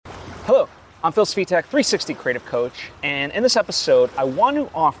Hello, I'm Phil Svitek, 360 Creative Coach, and in this episode, I want to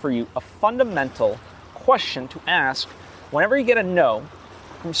offer you a fundamental question to ask whenever you get a no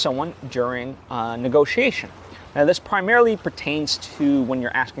from someone during a negotiation. Now, this primarily pertains to when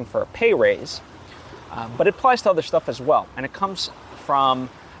you're asking for a pay raise, but it applies to other stuff as well, and it comes from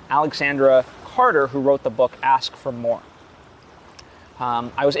Alexandra Carter, who wrote the book Ask for More.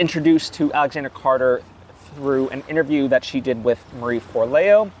 I was introduced to Alexandra Carter through an interview that she did with Marie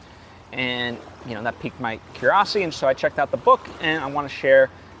Forleo, and that piqued my curiosity, and so I checked out the book, and I want to share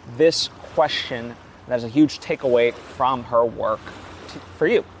this question that is a huge takeaway from her work for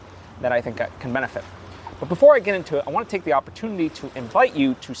you that I think can benefit. But before I get into it, I want to take the opportunity to invite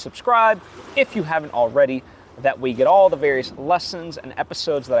you to subscribe if you haven't already, that we get all the various lessons and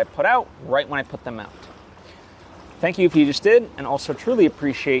episodes that I put out right when I put them out. Thank you if you just did, and also truly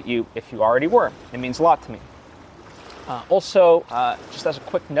appreciate you if you already were. It means a lot to me. Also, just as a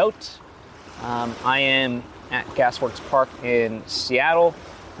quick note, I am at Gasworks Park in Seattle,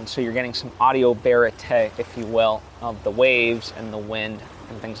 and so you're getting some audio verite, if you will, of the waves and the wind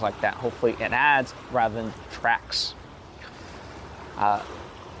and things like that. Hopefully it adds rather than tracks.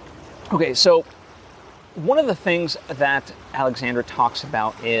 Okay, so one of the things that Alexandra talks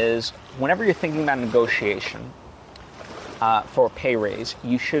about is whenever you're thinking about negotiation for a pay raise,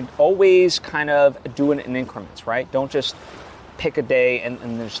 you should always kind of do it in increments, right? Don't just pick a day and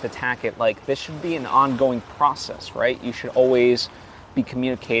then just attack it. Like, this should be an ongoing process, right? You should always be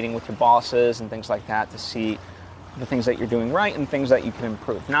communicating with your bosses and things like that to see the things that you're doing right and things that you can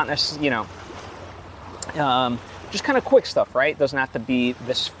improve. Not necessarily, just kind of quick stuff, right? It doesn't have to be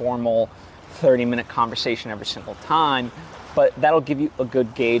this formal 30-minute conversation every single time, but that'll give you a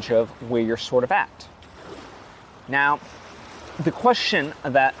good gauge of where you're sort of at. Now, the question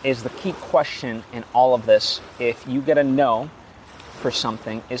that is the key question in all of this, if you get a no for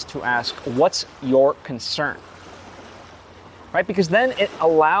something, is to ask, what's your concern? Right? Because then it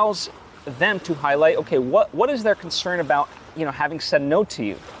allows them to highlight, okay, what is their concern about, having said no to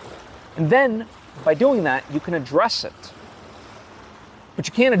you? And then by doing that, you can address it. But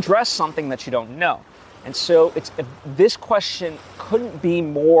you can't address something that you don't know. And so this question couldn't be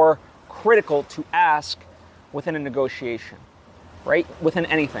more critical to ask within a negotiation, right? Within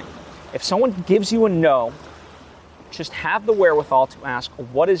anything. If someone gives you a no, just have the wherewithal to ask,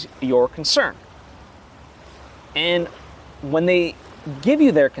 what is your concern? And when they give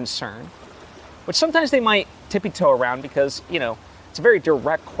you their concern, which sometimes they might tippy-toe around because, it's a very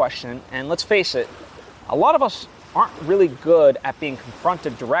direct question, and let's face it, a lot of us aren't really good at being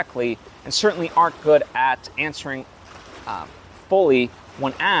confronted directly, and certainly aren't good at answering fully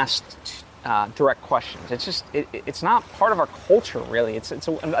when asked direct questions. It's just, it's not part of our culture, really. It's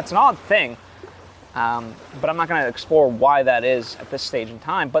an odd thing, but I'm not going to explore why that is at this stage in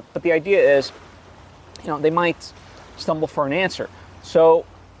time. But the idea is, they might stumble for an answer. So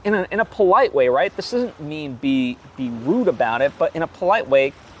in a polite way, right? This doesn't mean be rude about it, but in a polite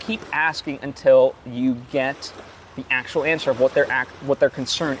way, keep asking until you get the actual answer of what their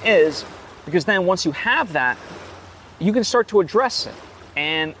concern is, because then once you have that, you can start to address it.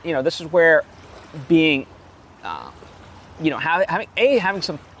 And this is where being, having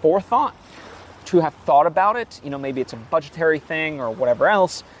some forethought, to have thought about it. Maybe it's a budgetary thing or whatever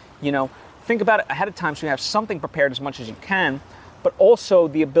else. Think about it ahead of time so you have something prepared as much as you can, but also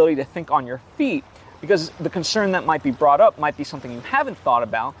the ability to think on your feet, because the concern that might be brought up might be something you haven't thought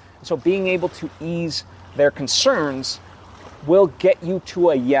about. So being able to ease their concerns will get you to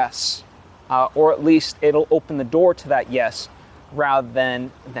a yes, or at least it'll open the door to that yes, rather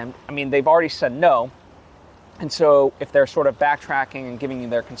than them. They've already said no, and so if they're sort of backtracking and giving you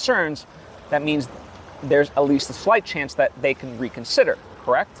their concerns, that means there's at least a slight chance that they can reconsider,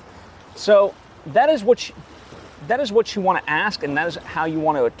 correct? So that is what you want to ask, and that is how you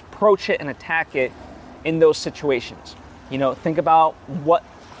want to approach it and attack it in those situations. Think about what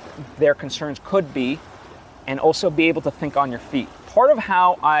their concerns could be, and also be able to think on your feet. Part of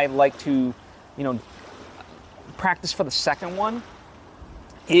how I like to, practice for the second one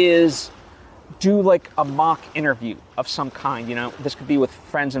is do like a mock interview of some kind. This could be with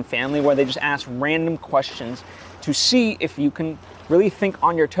friends and family, where they just ask random questions to see if you can really think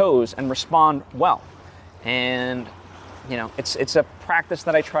on your toes and respond well. And it's a practice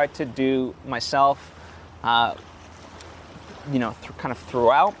that I try to do myself,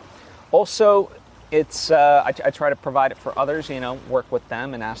 throughout. Also, it's I try to provide it for others. Work with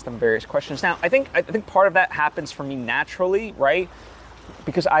them and ask them various questions. Now, I think part of that happens for me naturally, right?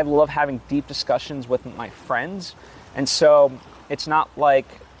 Because I love having deep discussions with my friends, and so it's not like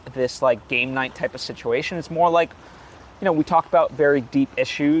this like game night type of situation. It's more like, we talk about very deep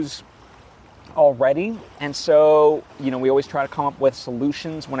issues already. And so, we always try to come up with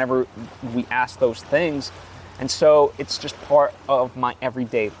solutions whenever we ask those things. And so it's just part of my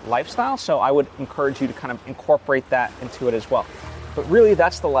everyday lifestyle. So I would encourage you to kind of incorporate that into it as well. But really,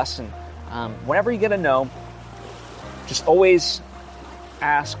 that's the lesson. Whenever you get a no, just always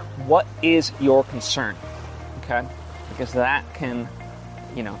ask, what is your concern? Okay? Because that can,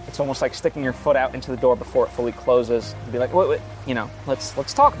 it's almost like sticking your foot out into the door before it fully closes. Be like, wait,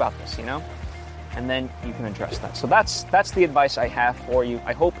 let's talk about this, and then you can address that. So that's the advice I have for you.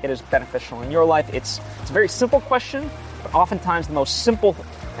 I hope it is beneficial in your life. It's a very simple question, but oftentimes the most simple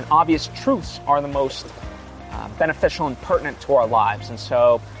and obvious truths are the most beneficial and pertinent to our lives. And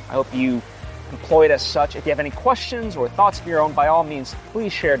so I hope you employ it as such. If you have any questions or thoughts of your own, by all means,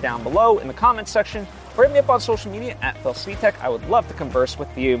 please share down below in the comments section, or hit me up on social media at Phil Svitek. I would love to converse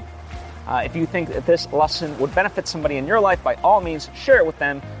with you. If you think that this lesson would benefit somebody in your life, by all means, share it with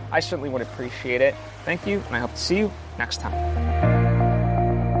them. I certainly would appreciate it. Thank you, and I hope to see you next time.